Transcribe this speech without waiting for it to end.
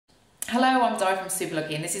Hello, I'm Di from Super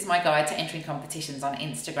Lucky and this is my guide to entering competitions on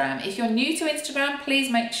Instagram. If you're new to Instagram,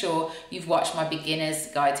 please make sure you've watched my beginner's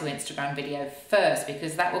guide to Instagram video first,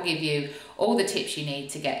 because that will give you all the tips you need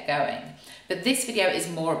to get going. But this video is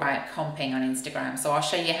more about comping on Instagram. So I'll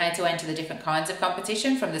show you how to enter the different kinds of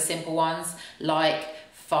competition, from the simple ones like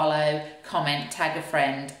follow, comment, tag a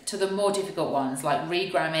friend, to the more difficult ones like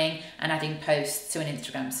regramming and adding posts to an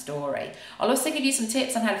Instagram story. I'll also give you some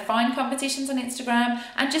tips on how to find competitions on Instagram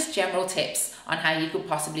and just general tips on how you could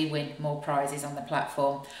possibly win more prizes on the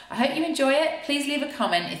platform. I hope you enjoy it. Please leave a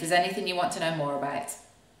comment if there's anything you want to know more about.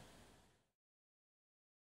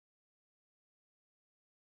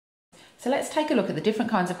 So let's take a look at the different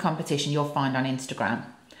kinds of competition you'll find on Instagram.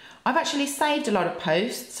 I've actually saved a lot of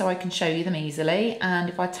posts so I can show you them easily, and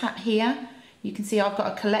if I tap here you can see I've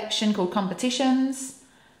got a collection called competitions,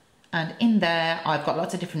 and in there I've got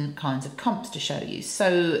lots of different kinds of comps to show you.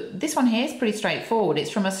 So this one here is pretty straightforward.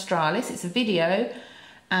 It's from Australis, it's a video,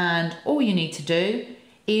 and all you need to do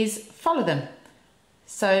is follow them.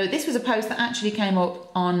 So this was a post that actually came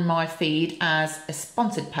up on my feed as a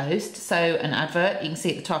sponsored post, so an advert. You can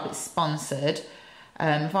see at the top it's sponsored.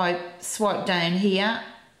 If I swipe down here,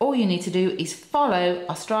 all you need to do is follow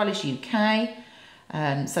Australis UK.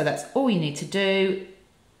 So that's all you need to do.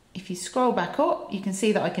 If you scroll back up, you can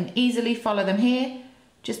see that I can easily follow them here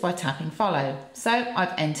just by tapping follow. So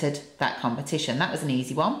I've entered that competition. That was an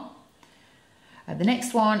easy one. The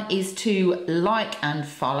next one is to like and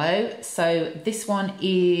follow. So this one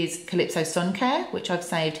is Calypso Sun Care, which I've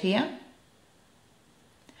saved here.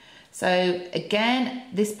 So again,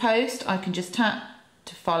 this post I can just tap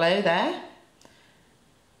to follow there.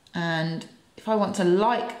 And if I want to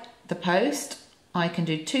like the post, I can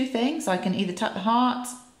do two things. I can either tap the heart,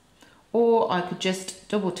 or I could just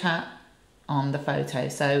double tap on the photo.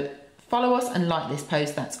 So follow us and like this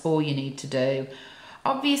post, that's all you need to do.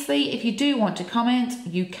 Obviously, if you do want to comment,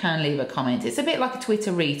 you can leave a comment. It's a bit like a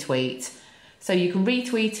Twitter retweet. So you can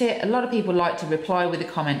retweet it. A lot of people like to reply with a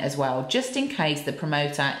comment as well, just in case the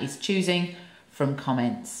promoter is choosing from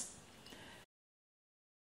comments.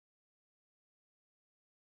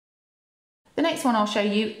 The next one I'll show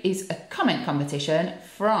you is a comment competition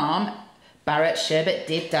from Barrett Sherbet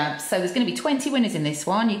Dib Dab. So there's going to be 20 winners in this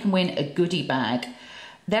one. You can win a goodie bag.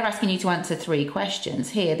 They're asking you to answer 3 questions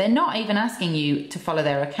here. They're not even asking you to follow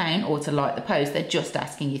their account or to like the post. They're just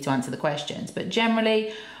asking you to answer the questions. But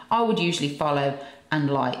generally, I would usually follow and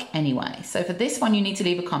like anyway. So for this one, you need to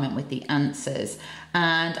leave a comment with the answers.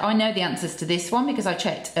 And I know the answers to this one because I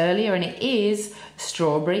checked earlier, and it is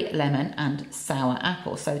strawberry, lemon and sour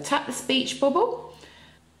apple. So tap the speech bubble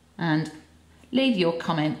and leave your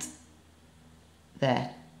comment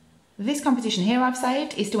there. This competition here I've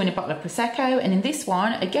saved is to win a bottle of Prosecco, and in this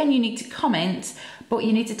one, again, you need to comment, but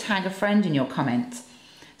you need to tag a friend in your comment.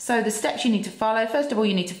 So the steps you need to follow, first of all,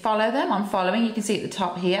 you need to follow them. I'm following, you can see at the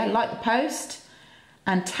top here, like the post,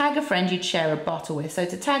 and tag a friend you'd share a bottle with. So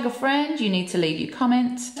to tag a friend, you need to leave your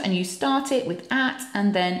comment, and you start it with @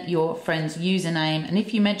 and then your friend's username. And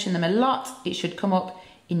if you mention them a lot, it should come up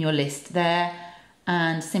in your list there,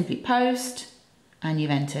 and simply post, and you've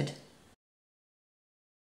entered.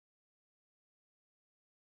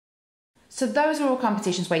 So those are all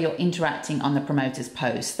competitions where you're interacting on the promoter's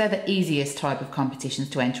posts. They're the easiest type of competitions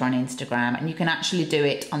to enter on Instagram, and you can actually do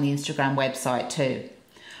it on the Instagram website too.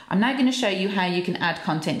 I'm now going to show you how you can add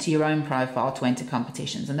content to your own profile to enter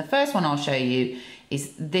competitions. And the first one I'll show you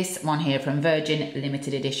is this one here from Virgin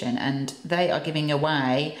Limited Edition, and they are giving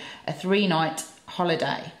away a 3-night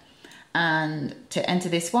holiday. And to enter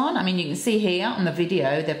this one, I mean, you can see here on the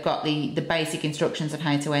video, they've got the basic instructions of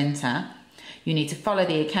how to enter. You need to follow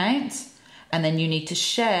the account, and then you need to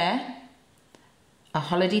share a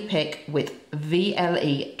holiday pic with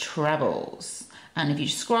VLE Travels. And if you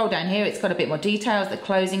scroll down here, it's got a bit more details. The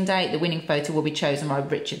closing date, the winning photo will be chosen by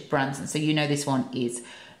Richard Branson. So you know this one is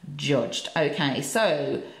judged. Okay,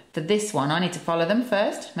 so for this one, I need to follow them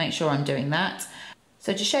first. Make sure I'm doing that.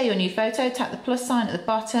 So to share your new photo, tap the plus sign at the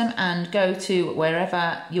bottom and go to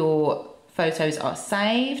wherever your photos are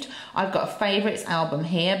saved. I've got a favourites album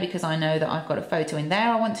here because I know that I've got a photo in there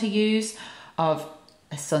I want to use of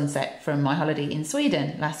a sunset from my holiday in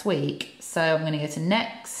Sweden last week. So I'm going to go to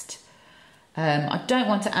next. I don't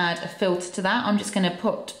want to add a filter to that. I'm just going to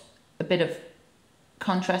put a bit of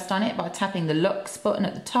contrast on it by tapping the Lux button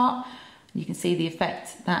at the top. You can see the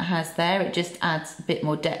effect that has there. It just adds a bit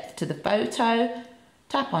more depth to the photo.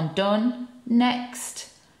 Tap on done, next.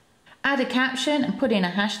 Add a caption and put in a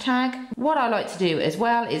hashtag. What I like to do as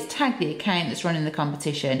well is tag the account that's running the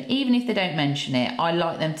competition. Even if they don't mention it, I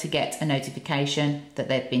like them to get a notification that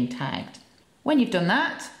they've been tagged. When you've done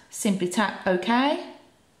that, simply tap OK.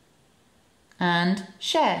 and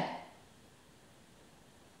share.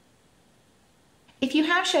 If you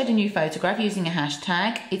have shared a new photograph using a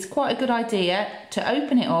hashtag, it's quite a good idea to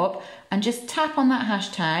open it up and just tap on that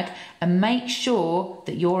hashtag and make sure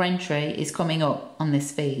that your entry is coming up on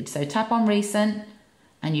this feed. So tap on recent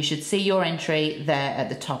and you should see your entry there at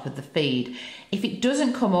the top of the feed. If it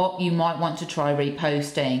doesn't come up, you might want to try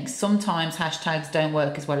reposting. Sometimes hashtags don't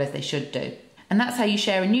work as well as they should do. And that's how you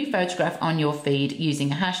share a new photograph on your feed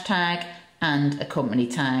using a hashtag and a company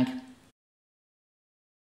tag.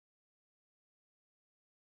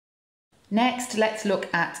 Next, let's look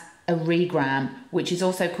at a regram, which is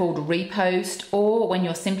also called a repost, or when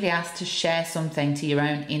you're simply asked to share something to your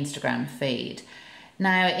own Instagram feed.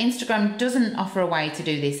 Now, Instagram doesn't offer a way to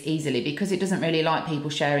do this easily because it doesn't really like people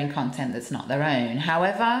sharing content that's not their own.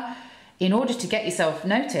 However, in order to get yourself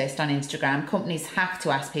noticed on Instagram, companies have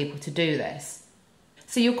to ask people to do this.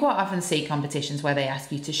 So you'll quite often see competitions where they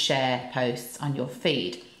ask you to share posts on your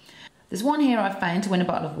feed. There's one here I've found to win a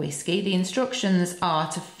bottle of whiskey. The instructions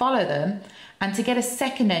are to follow them and to get a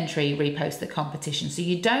second entry, repost the competition. So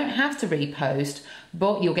you don't have to repost,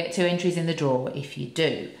 but you'll get 2 entries in the draw if you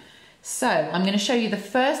do. So I'm going to show you the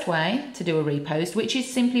first way to do a repost, which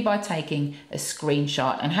is simply by taking a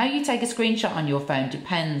screenshot. And how you take a screenshot on your phone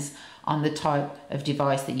depends on the type of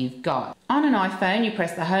device that you've got. On an iPhone, you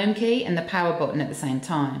press the home key and the power button at the same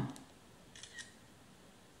time.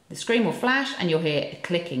 The screen will flash and you'll hear a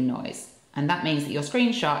clicking noise, and that means that your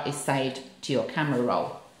screenshot is saved to your camera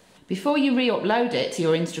roll. Before you re-upload it to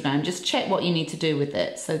your Instagram, just check what you need to do with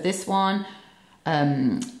it. So this one,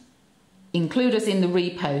 include us in the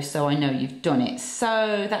repost so I know you've done it.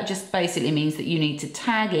 So that just basically means that you need to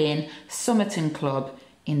tag in Somerton Club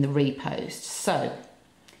in the repost. So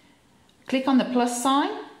click on the plus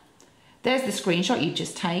sign. There's the screenshot you've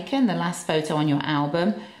just taken, the last photo on your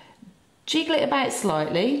album. Jiggle it about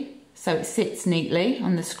slightly so it sits neatly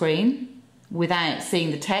on the screen without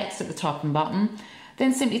seeing the text at the top and bottom.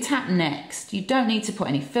 Then simply tap next. You don't need to put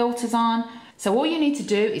any filters on. So all you need to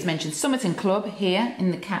do is mention Somerton Club here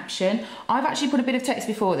in the caption. I've actually put a bit of text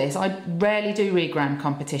before this. I rarely do regram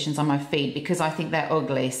competitions on my feed because I think they're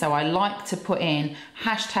ugly. So I like to put in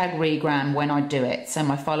hashtag regram when I do it so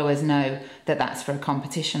my followers know that that's for a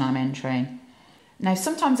competition I'm entering. Now,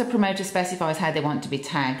 sometimes a promoter specifies how they want to be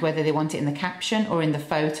tagged, whether they want it in the caption or in the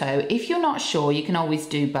photo. If you're not sure, you can always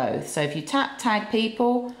do both. So if you tap tag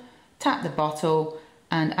people, tap the bottle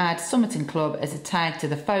and add Somerton Club as a tag to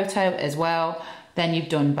the photo as well, then you've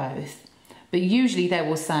done both. But usually they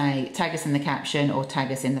will say tag us in the caption or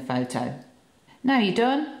tag us in the photo. Now you're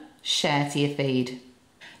done, share to your feed.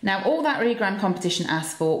 Now, all that regram competition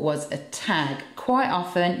asked for was a tag. Quite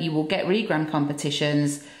often you will get regram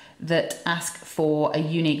competitions that ask for a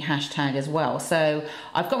unique hashtag as well. So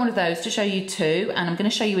I've got one of those to show you too, and I'm going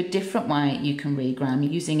to show you a different way you can regram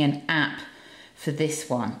using an app for this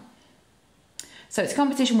one. So it's a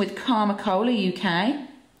competition with Karma Cola UK.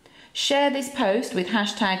 Share this post with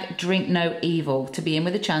hashtag DrinkNoEvil to be in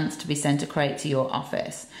with a chance to be sent a crate to your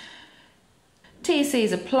office.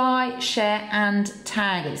 TCs apply, share and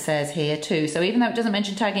tag, it says here too. So even though it doesn't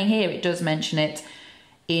mention tagging here, it does mention it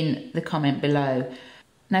in the comment below.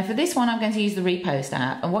 Now for this one, I'm going to use the Repost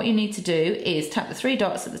app, and what you need to do is tap the 3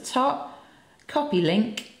 dots at the top, copy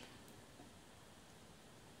link,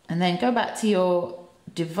 and then go back to your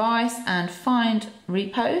device and find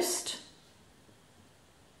Repost.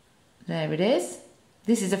 There it is.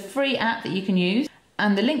 This is a free app that you can use,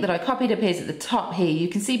 and the link that I copied appears at the top here. You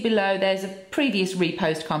can see below there's a previous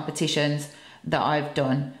repost competitions that I've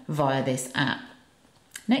done via this app.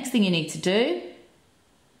 Next thing you need to do,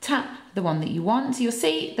 tap the one that you want. So you'll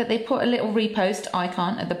see that they put a little repost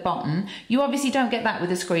icon at the bottom. You obviously don't get that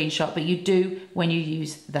with a screenshot, but you do when you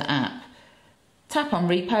use the app. Tap on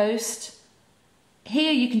repost.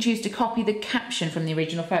 Here you can choose to copy the caption from the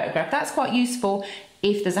original photograph. That's quite useful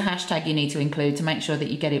if there's a hashtag you need to include to make sure that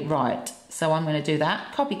you get it right. So I'm going to do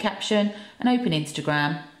that. Copy caption and open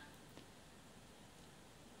Instagram.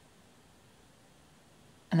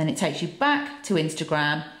 And then it takes you back to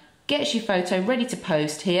Instagram, gets your photo ready to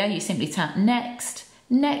post here. You simply tap next,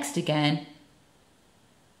 next again.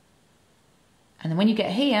 And then when you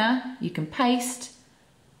get here, you can paste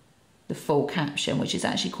the full caption, which is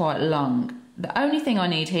actually quite long. The only thing I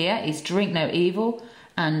need here is DrinkNoEvil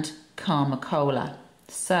and Karma Cola.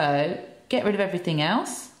 So get rid of everything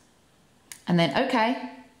else and then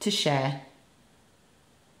OK to share.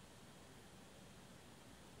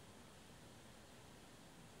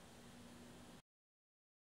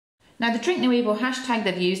 Now the DrinkNoEvil hashtag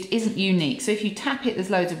they've used isn't unique, so if you tap it there's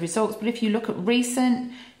loads of results, but if you look at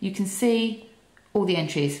recent you can see all the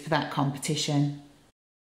entries for that competition.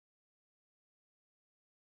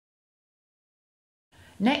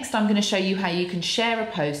 Next, I'm going to show you how you can share a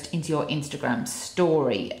post into your Instagram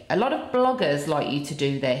story. A lot of bloggers like you to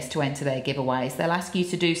do this to enter their giveaways. They'll ask you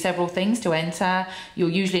to do several things to enter.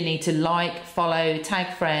 You'll usually need to like, follow,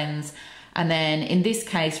 tag friends, and then in this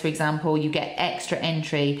case, for example, you get extra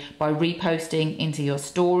entry by reposting into your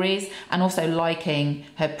stories and also liking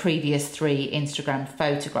her previous 3 Instagram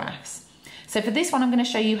photographs. So for this one, I'm going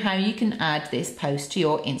to show you how you can add this post to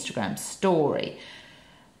your Instagram story.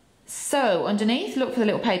 So underneath, look for the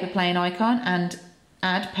little paper plane icon and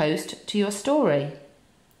add post to your story.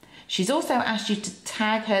 She's also asked you to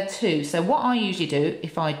tag her too. So what I usually do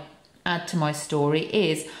if I add to my story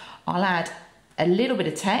is I'll add a little bit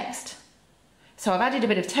of text. So I've added a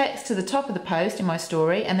bit of text to the top of the post in my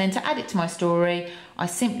story, and then to add it to my story, I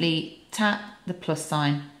simply tap the plus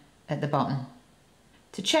sign at the bottom.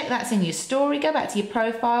 To check that's in your story, go back to your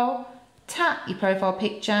profile, tap your profile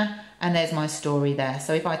picture, and there's my story there.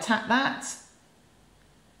 So if I tap that,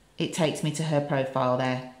 it takes me to her profile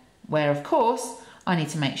there, where of course I need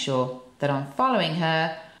to make sure that I'm following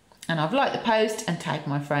her and I've liked the post and tagged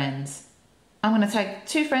my friends. I'm going to tag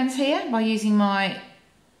 2 friends here by using my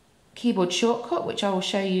keyboard shortcut, which I will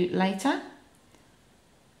show you later.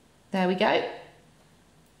 There we go.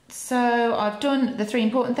 So I've done the 3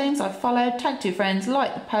 important things. I've followed, tagged 2 friends,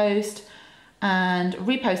 liked the post, and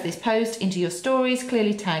repost this post into your stories,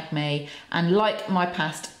 clearly tag me, and like my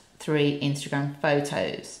past 3 Instagram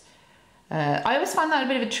photos. I always find that a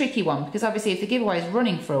bit of a tricky one, because obviously if the giveaway is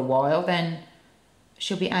running for a while, then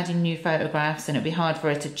she'll be adding new photographs and it'll be hard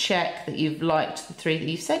for her to check that you've liked the 3 that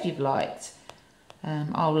you've said you've liked.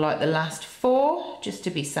 I'll like the last 4 just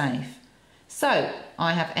to be safe. So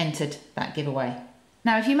I have entered that giveaway.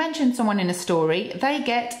 Now, if you mention someone in a story, they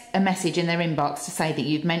get a message in their inbox to say that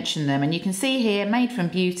you've mentioned them. And you can see here, Made from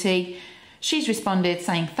Beauty, she's responded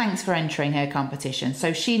saying thanks for entering her competition.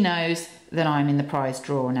 So she knows that I'm in the prize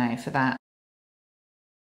draw now for that.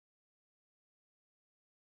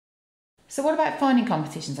 So what about finding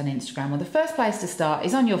competitions on Instagram? Well, the first place to start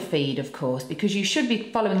is on your feed, of course, because you should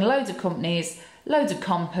be following loads of companies, loads of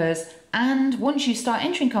compers, and once you start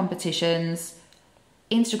entering competitions,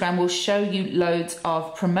 Instagram will show you loads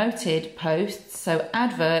of promoted posts, so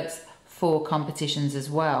adverts for competitions as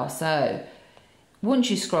well. So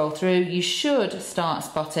once you scroll through, you should start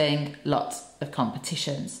spotting lots of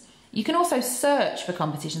competitions. You can also search for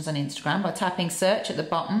competitions on Instagram by tapping search at the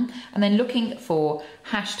bottom and then looking for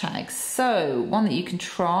hashtags. So one that you can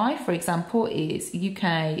try, for example, is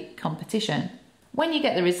UK competition. When you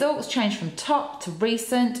get the results, change from top to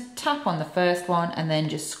recent, tap on the first one and then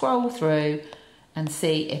just scroll through and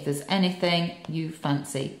see if there's anything you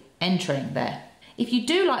fancy entering there. If you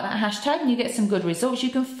do like that hashtag and you get some good results, you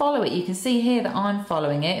can follow it. You can see here that I'm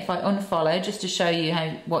following it. If I unfollow, just to show you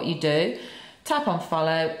what you do, tap on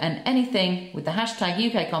follow, and anything with the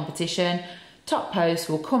hashtag UK competition, top posts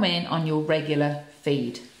will come in on your regular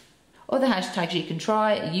feed. Other hashtags you can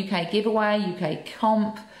try, UK giveaway, UK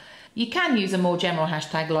comp. You can use a more general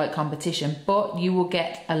hashtag like competition, but you will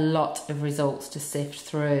get a lot of results to sift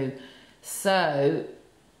through. So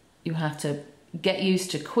you have to get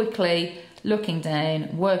used to quickly looking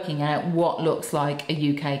down, working out what looks like a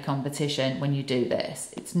UK competition when you do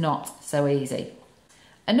this. It's not so easy.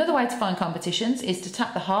 Another way to find competitions is to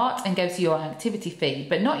tap the heart and go to your activity feed,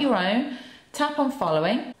 but not your own. Tap on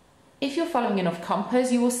following. If you're following enough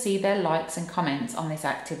compers, you will see their likes and comments on this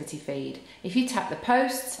activity feed. If you tap the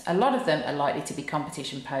posts, a lot of them are likely to be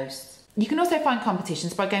competition posts. You can also find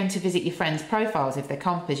competitions by going to visit your friends' profiles if they're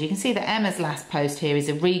compers. You can see that Emma's last post here is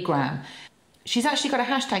a regram. She's actually got a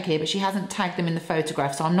hashtag here, but she hasn't tagged them in the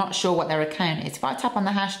photograph, so I'm not sure what their account is. If I tap on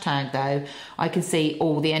the hashtag though, I can see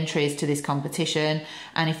all the entries to this competition.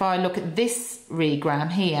 And if I look at this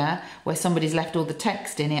regram here, where somebody's left all the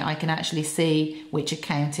text in it, I can actually see which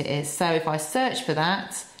account it is. So if I search for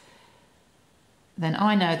that, then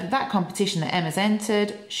I know that that competition that Emma's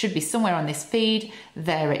entered should be somewhere on this feed.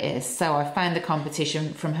 There it is. So I found the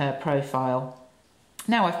competition from her profile.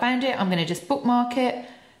 Now I've found it, I'm going to just bookmark it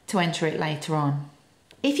to enter it later on.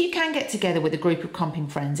 If you can get together with a group of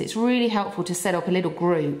comping friends, it's really helpful to set up a little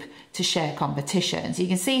group to share competitions. You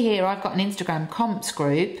can see here I've got an Instagram comps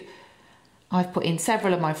group. I've put in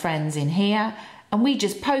several of my friends in here, and we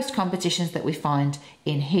just post competitions that we find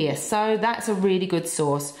in here. So that's a really good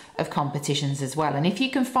source of competitions as well. And if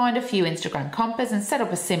you can find a few Instagram compers and set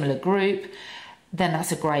up a similar group, then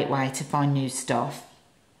that's a great way to find new stuff.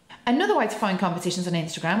 Another way to find competitions on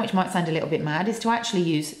Instagram, which might sound a little bit mad, is to actually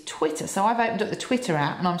use Twitter. So I've opened up the Twitter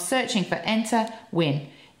app and I'm searching for Enter Win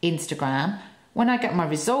Instagram. When I get my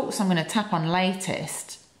results, I'm going to tap on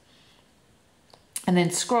latest and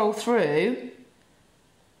then scroll through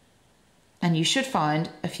And you should find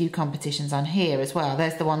a few competitions on here as well.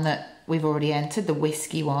 There's the one that we've already entered, the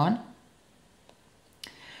whiskey one.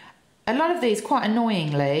 A lot of these, quite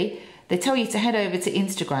annoyingly, they tell you to head over to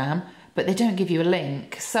Instagram, but they don't give you a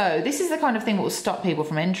link. So this is the kind of thing that will stop people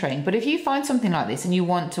from entering. But if you find something like this and you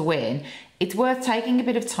want to win, it's worth taking a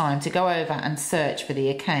bit of time to go over and search for the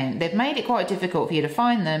account. They've made it quite difficult for you to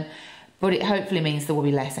find them, but it hopefully means there will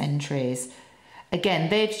be less entries. Again,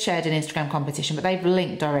 they've shared an Instagram competition, but they've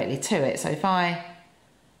linked directly to it. So if I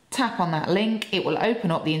tap on that link, it will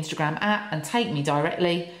open up the Instagram app and take me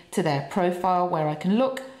directly to their profile where I can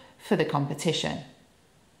look for the competition.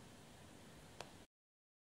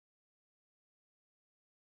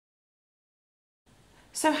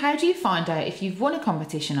 So how do you find out if you've won a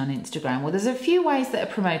competition on Instagram? Well, there's a few ways that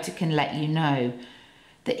a promoter can let you know.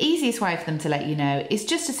 The easiest way for them to let you know is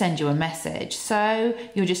just to send you a message. So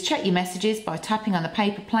you'll just check your messages by tapping on the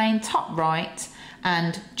paper plane top right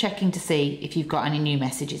and checking to see if you've got any new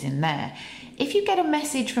messages in there. If you get a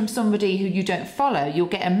message from somebody who you don't follow, you'll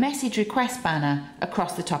get a message request banner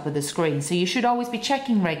across the top of the screen. So you should always be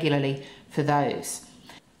checking regularly for those.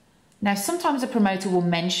 Now, sometimes a promoter will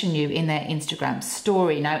mention you in their Instagram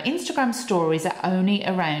story. Now, Instagram stories are only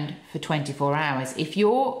around for 24 hours. If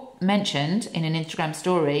you're mentioned in an Instagram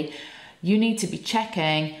story, you need to be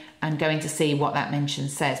checking and going to see what that mention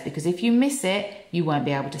says, because if you miss it, you won't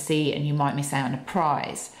be able to see it and you might miss out on a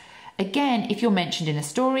prize. Again, if you're mentioned in a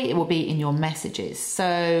story, it will be in your messages.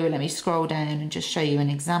 So let me scroll down and just show you an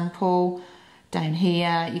example. Down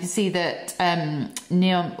here, you can see that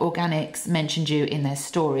Neon Organics mentioned you in their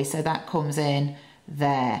story, so that comes in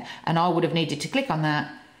there. And I would have needed to click on that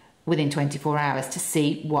within 24 hours to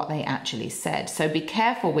see what they actually said. So be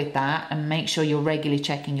careful with that and make sure you're regularly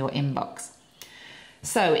checking your inbox.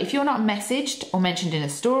 So if you're not messaged or mentioned in a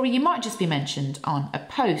story, you might just be mentioned on a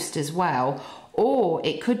post as well. Or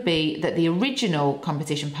it could be that the original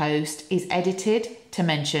competition post is edited to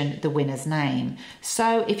mention the winner's name.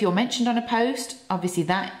 So if you're mentioned on a post, obviously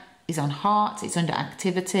that is on heart, it's under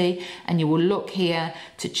activity, and you will look here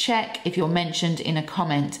to check if you're mentioned in a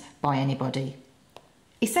comment by anybody.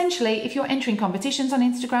 Essentially, if you're entering competitions on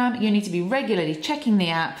Instagram, you need to be regularly checking the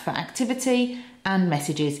app for activity and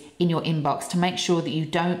messages in your inbox to make sure that you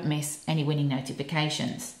don't miss any winning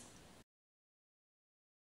notifications.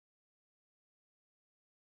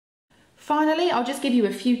 Finally, I'll just give you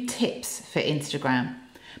a few tips for Instagram.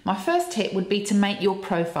 My first tip would be to make your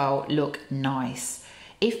profile look nice.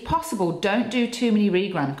 If possible, don't do too many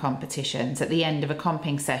regram competitions at the end of a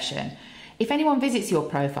comping session. If anyone visits your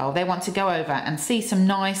profile, they want to go over and see some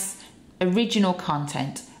nice original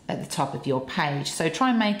content at the top of your page. So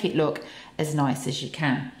try and make it look as nice as you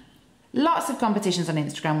can. Lots of competitions on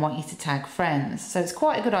Instagram want you to tag friends, so it's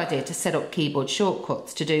quite a good idea to set up keyboard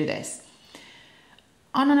shortcuts to do this.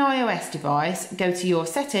 On an iOS device, go to your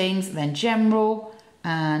settings, then general,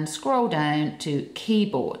 and scroll down to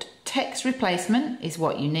keyboard. Text replacement is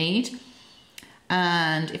what you need.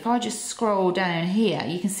 And if I just scroll down here,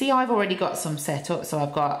 you can see I've already got some set up. So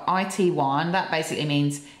I've got IT1, that basically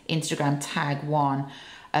means Instagram tag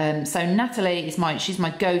 1. So Natalie is she's my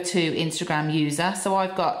go-to Instagram user. So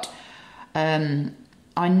I've got, I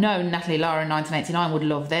know Natalie Lara 1989 would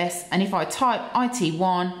love this. And if I type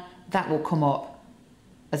IT1, that will come up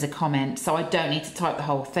as a comment, so I don't need to type the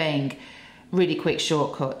whole thing. Really quick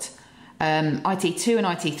shortcut. IT2 and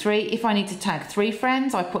IT3, if I need to tag 3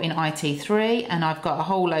 friends, I put in IT3 and I've got a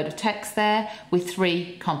whole load of text there with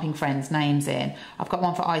 3 comping friends' names in. I've got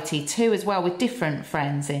one for IT2 as well with different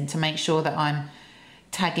friends in to make sure that I'm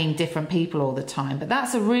tagging different people all the time. But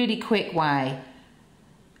that's a really quick way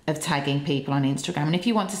of tagging people on Instagram. And if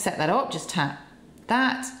you want to set that up, just tap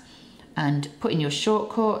that and put in your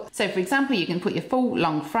shortcut. So for example, you can put your full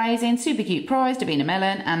long phrase in, super cute prize, Davina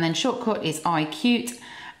Melon, and then shortcut is iCute,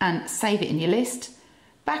 and save it in your list.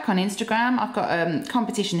 Back on Instagram, I've got a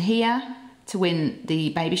competition here to win the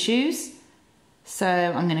baby shoes. So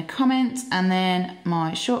I'm going to comment, and then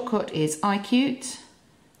my shortcut is iCute.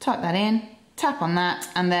 Type that in, tap on that,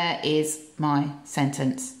 and there is my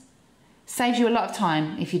sentence. Saves you a lot of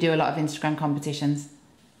time if you do a lot of Instagram competitions.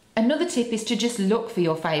 Another tip is to just look for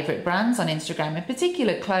your favourite brands on Instagram, in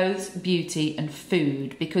particular clothes, beauty and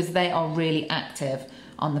food, because they are really active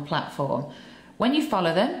on the platform. When you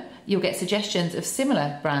follow them, you'll get suggestions of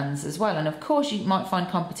similar brands as well. And of course, you might find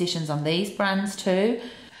competitions on these brands too.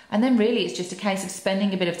 And then really it's just a case of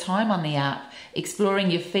spending a bit of time on the app,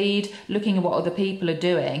 exploring your feed, looking at what other people are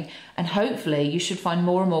doing, and hopefully you should find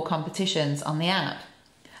more and more competitions on the app.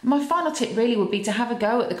 My final tip really would be to have a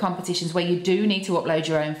go at the competitions where you do need to upload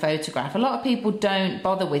your own photograph. A lot of people don't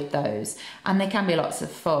bother with those and they can be lots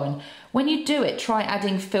of fun. When you do it, try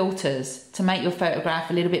adding filters to make your photograph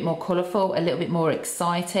a little bit more colourful, a little bit more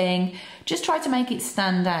exciting. Just try to make it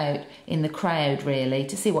stand out in the crowd really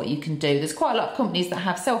to see what you can do. There's quite a lot of companies that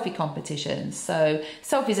have selfie competitions, so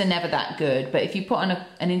selfies are never that good, but if you put on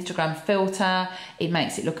an Instagram filter, it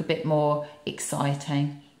makes it look a bit more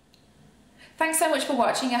exciting. Thanks so much for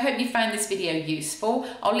watching. I hope you found this video useful.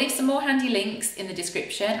 I'll leave some more handy links in the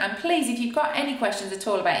description, and please, if you've got any questions at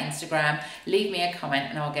all about Instagram, leave me a comment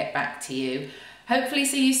and I'll get back to you. Hopefully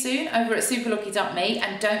see you soon over at superlucky.me,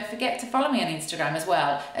 and don't forget to follow me on Instagram as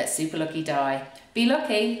well at superluckydie. Be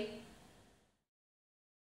lucky!